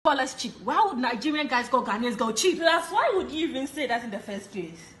call us cheap? Why would Nigerian guys call Ghanaians go cheap? Plus, why would you even say that in the first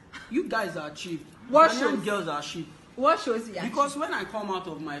place? You guys are cheap. What Ghanaian girls are cheap. What shows you? Because when I come out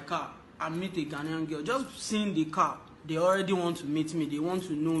of my car and meet a Ghanaian girl, just seeing the car, they already want to meet me, they want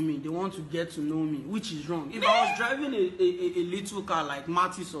to know me, they want to get to know me, which is wrong. If I was driving a little car like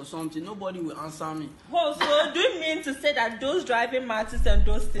Mattis or something, nobody will answer me. Oh, so do you mean to say that those driving Mattis and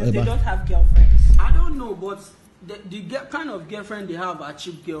those things, they don't have girlfriends? I don't know, but the kind of girlfriend they have are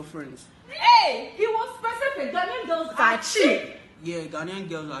cheap girlfriends. Hey, he was specific. Ghanaian girls are cheap. Yeah, Ghanaian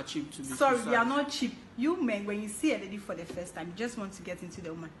girls are cheap to be Sorry, precise. we are not cheap. You men, when you see a lady for the first time, you just want to get into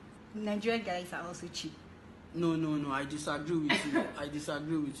the woman. Nigerian guys are also cheap. No, I disagree with you. I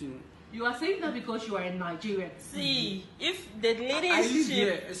disagree with you. You are saying that because you are a Nigerian. See, if the lady I is live cheap,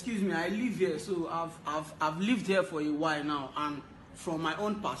 here. Excuse me, I live here, so I've lived here for a while now, and from my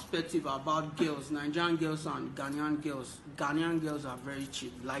own perspective about girls, Nigerian girls and Ghanaian girls are very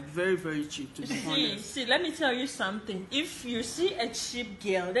cheap, like very, very cheap, to be honest. see, let me tell you something. If you see a cheap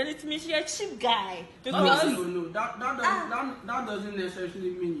girl, then it means you're a cheap guy. Because No, that doesn't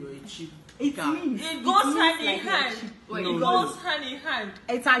necessarily mean you're a cheap guy. it goes hand in hand. It goes hand in hand.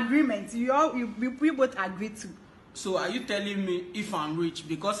 It's agreement. We both agree to. So are you telling me if I'm rich,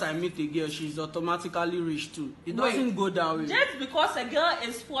 because I meet a girl, she's automatically rich too? It doesn't go that way. Just because a girl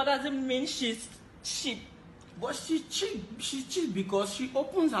is poor doesn't mean she's cheap. But she's cheap. She's cheap because she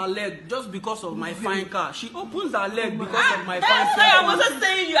opens her leg just because of my fine car. She opens her leg because of my fine car. That's why I wasn't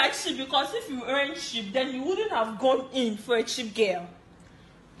saying you are cheap, because if you weren't cheap, then you wouldn't have gone in for a cheap girl.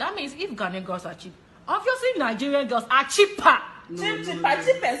 That means if Ghanaian girls are cheap, obviously Nigerian girls are cheaper.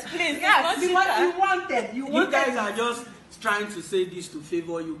 Cheapest, please. Yes, you wanted. You guys are just trying to say this to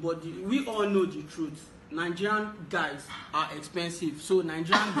favor you, but we all know the truth. Nigerian guys are expensive, so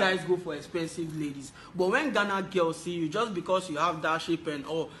Nigerian guys go for expensive ladies. But when Ghana girls see you, just because you have that shape and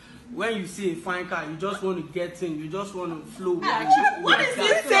all, when you see a fine car, you just want to get in, you just want to flow with it. What is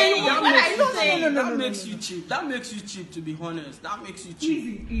he saying? That makes you cheap. That makes you cheap, to be honest. That makes you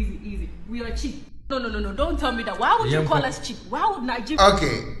cheap. Easy. We are cheap. No. Don't tell me that. Why would you call us cheap? Why would Nigeria?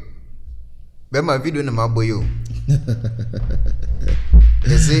 Okay. But my video na maboyo.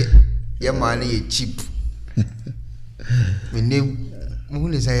 They say your money is cheap. My name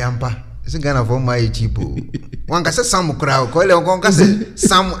Moon is a yampa. It's a Ghana for my cheap. One can say some crowd, call it one can say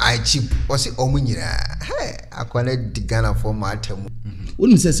some I cheap. Was it Omunira? Hey, I call it the Ghana for my term.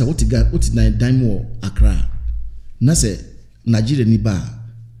 When you say what is Dime Accra? Nase Nigeria Niba.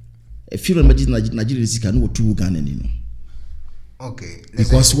 If you imagine Nigeria is can two Ghanaian. Okay.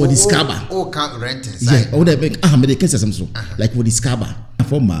 Because what is Kaba? Oh, can't rent inside. Yeah, all that make make cases some so. Like what is Kaba?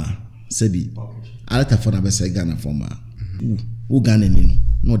 Former Sebi. I like a phone about Ghana former. Who Ghanaian?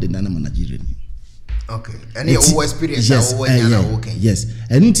 No, the Nana Nigerian. Okay. Any experience? Yes. Okay. Yes.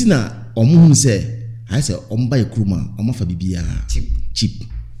 And untina omu say I say omba ekruma omafa bibia cheap.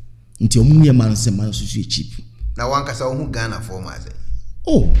 Nti omu ye man say man so cheap. Na one kasa who Ghana former say.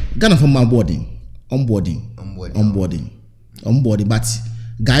 Oh, Ghana from my onboarding, but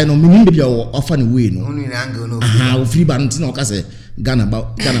guy no meaning be offer the way no. Only angle no. Ah, free band no kase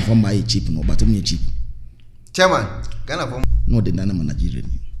Ghana from my cheap no, but only cheap. Chairman, Ghana from no the Nana Nigerian.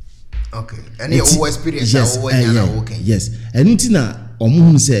 Okay. Any experience? Yes, okay. Yes. And untina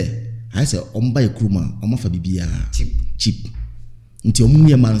omu say I say omba ekruma omafa bibia cheap. Nti omu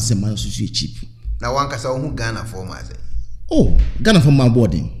ye man say man so cheap. Na one kasa who Ghana former say. Oh, Ghana from my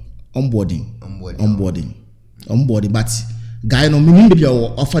onboarding, but guy no meaning be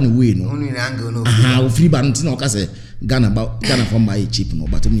offer the way no. Only angle no. Ah, free band no kase Ghana from my cheap no,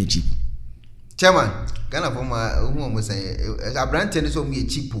 but only cheap. Chairman, Ghana from my who say a brand tennis of me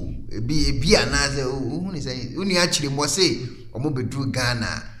cheap. Be another who say only actually must say or more be true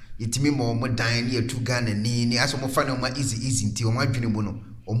Ghana. It me more dying here to Ghana ni as more fun on my easy until my dream bono.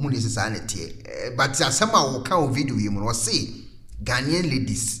 But somehow can video you will say Ghanaian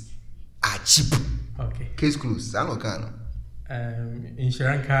ladies are cheap. Okay. Case closed. I don't know. In Sri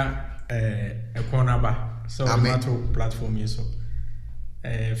Lanka, a corner bar. So I'm platform so.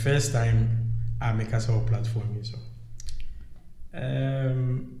 First time I make a sort platform so.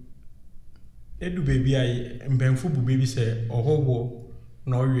 Edu baby I mbenfu baby say ohowo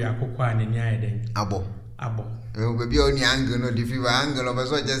no we akokwa ne nya eden. Abo. Baby only angle no the fever angle of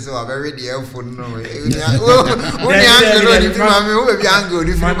so just so very the phone no. Only angle no the fever me baby angle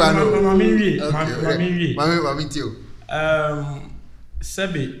the fever no. Mami tio.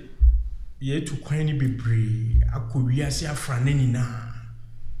 Sebe ye to kwan ni bebre akowiase afrane ni na.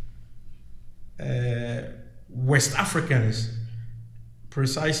 West Africans,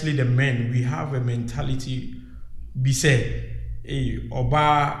 precisely the men, we have a mentality be say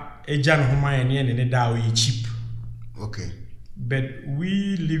oba ejan homa ene ne da we cheap. Okay. But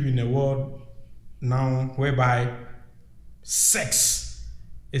we live in a world now whereby sex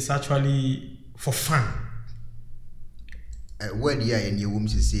is actually for fun. When you are in your womb,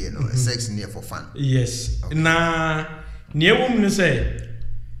 you see, sex near for fun. Yes. Okay. Na near woman say,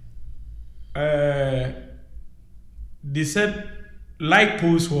 they said like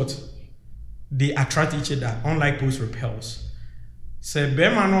poles what they attract each other, unlike poles repels. Say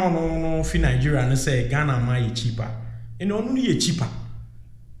Bema no fi Nigeria and say Ghana my cheaper. And only cheaper.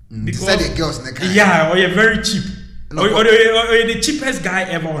 Because the girls in the car. Yeah, or you're very cheap. No, or the cheapest guy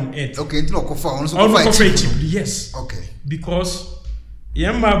ever on earth. Okay, no coffee. Cheap. Yes. Okay. Because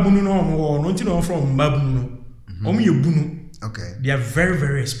yamba bunu no mo no nti no from mbabunu no. Ye bunu. Okay. They are very,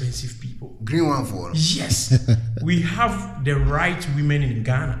 very expensive people. Green one for. Yes. We have the right women in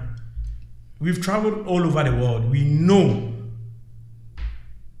Ghana. We've traveled all over the world. We know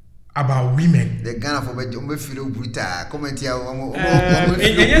about women. The Ghana for me feel brutal. Comment here.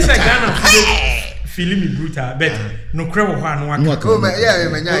 Yes, Ghana feeling me brutal, but no crave of one.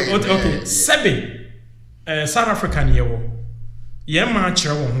 Okay, Sebe, South African year. Yema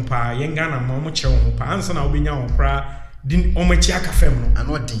chewo ho pa, yen Ghana ma mo chewo ho pa. Ansa na obinya ho kra din omachi aka fam no.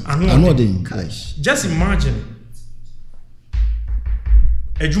 Anodin. Just imagine.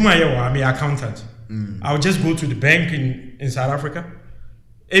 Ejuma yewo I'm an accountant. I'll just go to the bank in South Africa.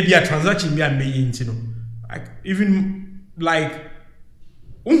 Ebi a transaction be am yin no. Even like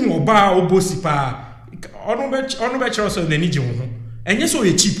oba obosi pa ono be chero so na ni je ho. Enye so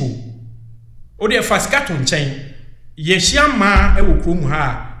ye cheap o. O de fa scato nchen. Ye hia ma e wo krom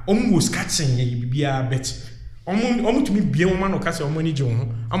ha omu wo scatin ye bibia bet. Omu tumi bie wo ma no ka se omu ni je ho.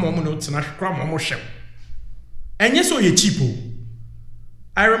 Ama omu no tena hwekra ma omu hwe. Enye so ye cheap o.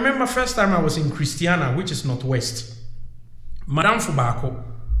 I remember first time I was in Christiana, which is Northwest. Madam Fubako,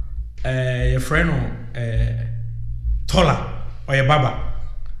 your friend Tola or your baba.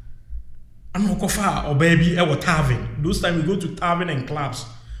 I'm not kofa or baby or tavern. Those times we go to tavern and clubs.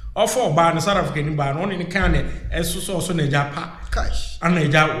 Or for bar in South African bar, on in the can as so ne japa cash. And a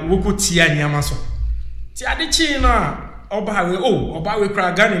ja woko tia nyamaso. Tia de china or by or by we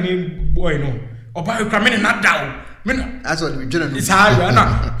cry Ghanaian boy no. Or by we cry not down. That's what we generally. It's hard.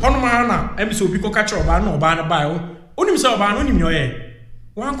 Honma I'm so people catch or ban or ban by only so ban only your air.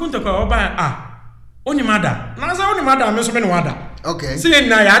 One couldn't go by only mother. Naza only mother, I'm so many water. Okay. See,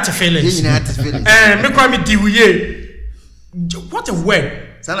 now you have to feel it. And me call me Diwiye. What a word.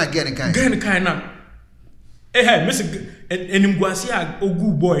 Sound like getting kind. Getting kind of. Eh, Miss and Mguasia, oh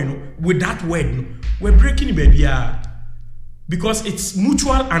good boy, no, with that word, no, we're breaking baby. Because it's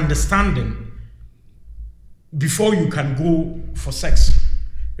mutual understanding before you can go for sex.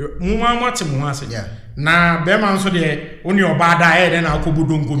 Yeah. Na bema nso de oni obada e de na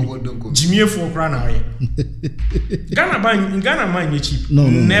akobodonko jimie fo kra na ye Ghana man cheap. No,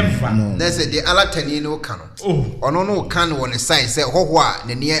 never. No. They say the alatani no can. Oh, ono no can one sign say ho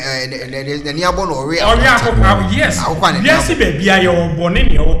na near abo no ore. Yes. Yes be bia ye obone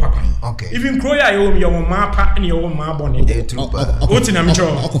ne ye papa. Okay. Even kroya ye your mapa ne your ma bone. Oti na mcho.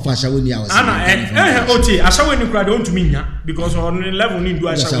 Okofa shaweni house. Ana oti ashaweni kra de ontumi nya because on level ni do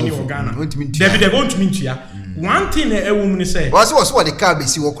ashaweni o Ghana. They won't mean to ya. One thing a woman say. Was what the car be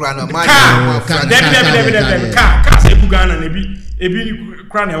see wo kra na man. Car say Ghana na ebi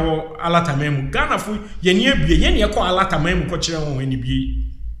kra na wo alata memu. Ghana fu ye ne abie ye ne ko alata memu ko kire won ani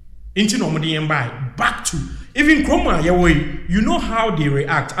bie. Inti no mo de yen buy back to even Chroma ye way. You know how they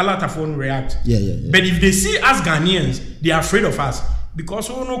react. Alata phone react. Yeah. But if they see us Ghanaians, they are afraid of us because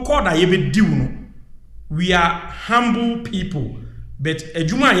we no call that ye be deal no. We are humble people. But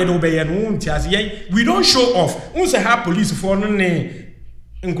ejuma ye do be ye no ntiase we don't show off. Unse ha police for no ne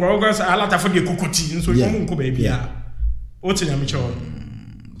nkrogas alata for the kokoti nso yo nko ba bia. Oti na me cho.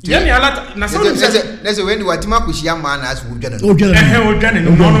 Ye ne alata na so let's say when you watima kushia man as we dwane. Odwane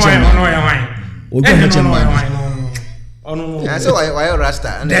no no ya wan. Odwane chema. No. Yeah, so why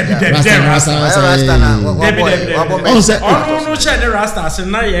Rasta? Rasta na. No share Rasta say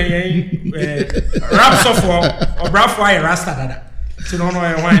na ye rap so for or braf why Rasta dada. So no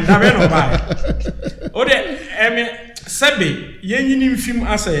wine da be no buy. O de sebe yen film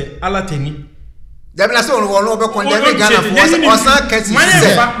as alateni. Dem na so no be condemn Ghana for osan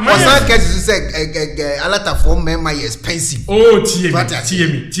cases say alata for men my expensive. Oh tie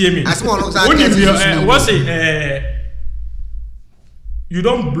me. As one no what say you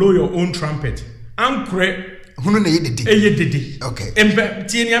don't blow your own trumpet. Ankre hunu na ye dede. Okay. Embe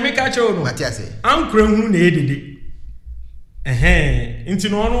tie ni ameka che o no. Matia say. Ankre hunu na ye dede. Inti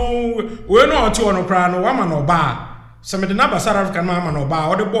no we no otu ono kra no wa ma no ba some the number South African man no ba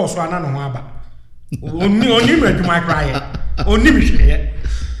or the boss one no ho aba oni meduma cry oni bi hwe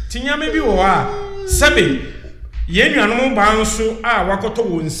tinya me bi wo a sebe ye nuanom ba nso a wakoto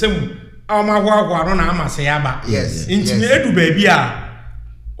wo nsam a ma hwa no na amase ya ba intimi edu ba bi a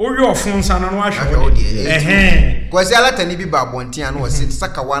owi ofun sana no ahwe kwasi alatani bi ba bontia no se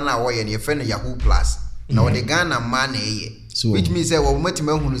saka wana wo ye ne fe no Yahoo Plus na wo de Ghana man na ye which means say wo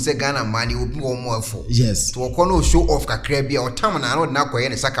matima hunu say Ghana man obi wo mo afo yes to ko no show off kakra bi o tam na no na koye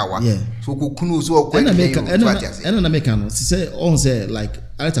ne saka wa so ko kunu so ko na meka no say on say like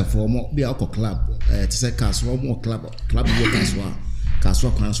alata for mo bi akọ club to say kaswa mo club wo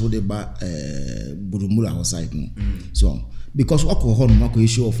kaswa kwan so de ba burumula outside no so because wako ho no mako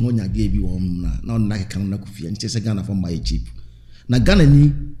show off no nya ge bi wo na na ka na ko fie nche say Ghana for my cheap na Ghana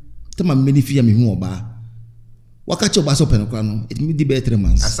ni tema many fie me hu oba waka cho ba so pen kwa no it me di be 3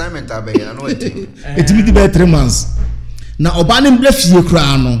 months assignment abe na no it me di be 3 months na oba ne mbla fie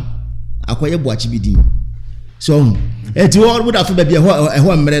kra no akoye boachi bi din so eti wo would have be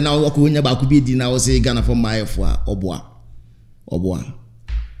ho mmere na wako nya ba ko bi din na wo say Ghana for my fo a oboa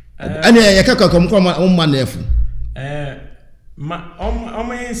ani ya kaka kom ma na efu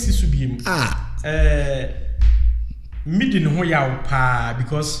ma yensi su biem midi no ho yaw pa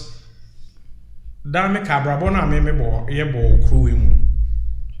because da me ka brabo na me bo ye bo kruwe mu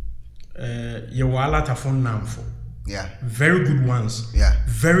ye wala ta fon namfo very good ones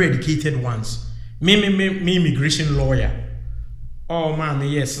very educated ones me immigration lawyer oh ma me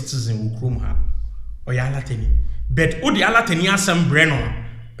yes citizen wo krum ha o ya lateni but o di alateni asem breno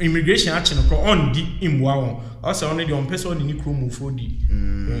immigration action ko on di imwa won o say only the on person ni krum fo di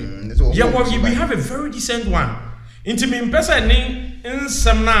we have a very decent one into me person ni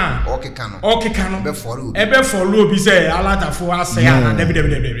nsem na okekano be follow bi say alatafo ase ya na debe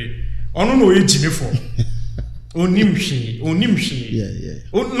onu no ejime fo onimhwe no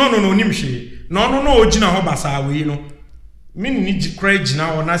onimhwe no ogina ho basa we no mini ni jikra gina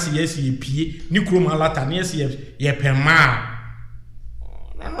ho na se yes ye pie ni krom alata na yes ye pema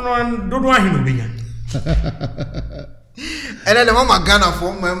no dodo ahinu benya ene le mama Ghana for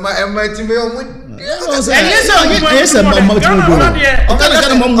emma time o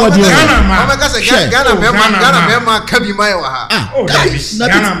mu Ghana kabi mai wa ha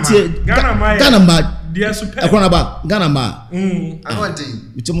Ghana ma dia super akona ba Ghana ma anwante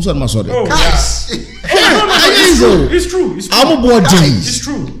itomo so na sorry it's true I'm boarding it's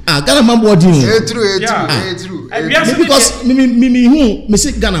true Ghana ma boarding it's true because me hu me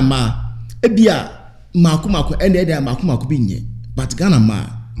say Ghana ma ebia mako ende mako bi nye but Ghana ma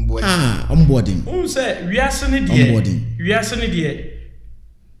onboarding say we are sene de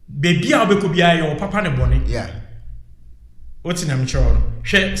baby a obeko bia ye papa ne bone what's na mchoro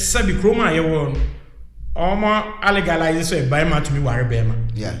hwe sabi kroma ye won omo allegalize so e buy ma to me ware be ma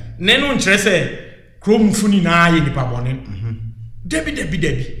nenu nchire se krom funi na ye nipa bone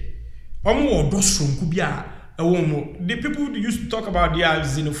debi omo wo do stronku bia the people used to talk about they are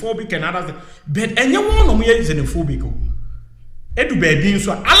xenophobic and others, but anyone no more xenophobic. Edu baby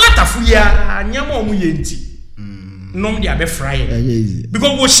so alatafu ya nyama omu yenti. Nom dia be fry.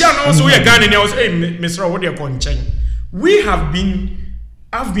 Because we share now so we are Ghanaian was Mr. what they call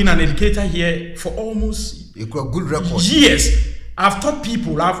I've been an educator here for almost a good record. Years. I've taught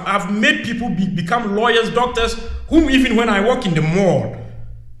people, I've made people become lawyers, doctors, whom even when I work in the mall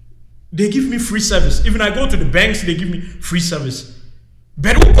they give me free service. Even I go to the banks, they give me free service.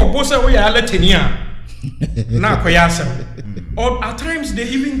 But or at times they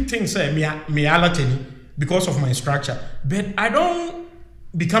even think say me alateni because of my structure. But I don't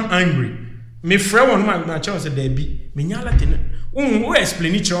become angry. Me friend one my chance they be me alateni. We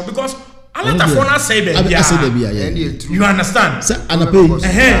explain it because alatafona say baby. You understand? And I pay. And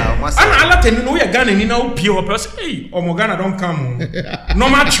alateni no ya Ghana ni na pure person. Hey, omo Ghana don't come. No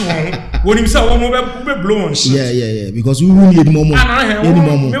match one. When himself we blow on shit. Yeah. Because we need more. Me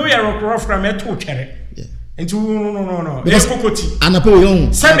we are rough from me to chere. Into no. Because kokoti. And I pay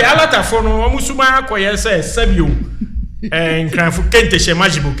young. Sabi alatafona omo suma akoye say sabi o. Nkranfo kente she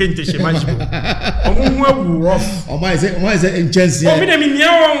majibo. Omo hu awu rough. Omo is a chance here. Omo de mi nya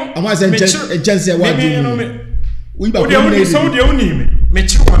won. Omo is a chance here what do. We ba ko so de oni me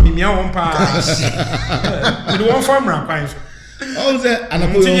chi kwa mi nya won pa. We do one farm kwan. Oh, say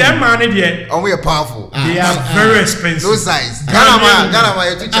anapo. The young man there. Oh, we are powerful. They are very expensive. No size. Ghana,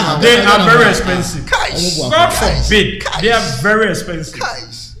 you teach them. They are very expensive. God forbid. They are very expensive.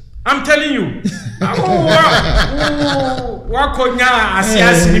 I'm telling you. I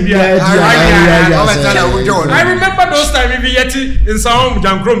remember those times we yet in some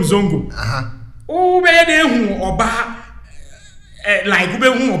Jankrom Zongo. o be de hu oba like ube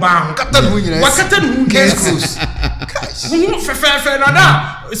hu oba ho Kata no nyina. Wakata no Case case close. hu fe na da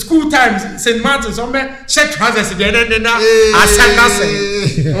school times St. Martin's on me shirt trousers de na asanga say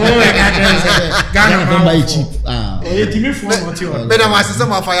oh my god Ghana Don't buy cheap. Ah. Timi fo no ti o Be na masese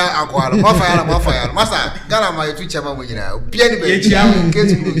ma fire akwalo. Ma fire. Masa Ghana ma yetu chema mo nyina. Bia ni be.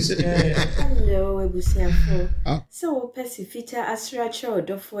 Case close. Hello, Ebusiafo. So, Pesifita Asracha or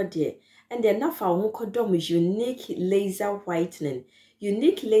Dofode, and then Nafa Honkodom is unique laser whitening.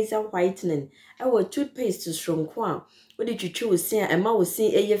 Unique laser whitening. Our toothpaste to strong kwa. What did you choose? Say, and ma was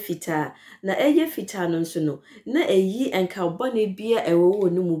saying a fita. Na eye fita non sono. Na a ye and carboni beer a wo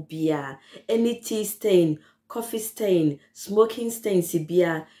no mu beer. Any tea stain, coffee stain, smoking stain,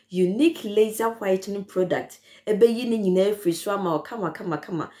 beer. Unique laser whitening product. Ebe yini nyina free swama o kama.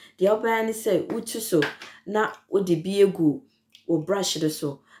 The obani say utu so na odi bi egu o brush do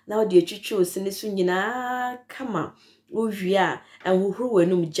so. Na odi etwitwe osini so nyina kama. Uwie a enhohoro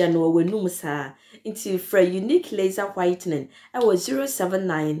wanum gya no wanum saa. Into for unique laser whitening. I was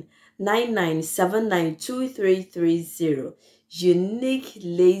 07999792330. Unique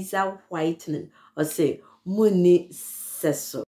laser whitening. Or say muni seso.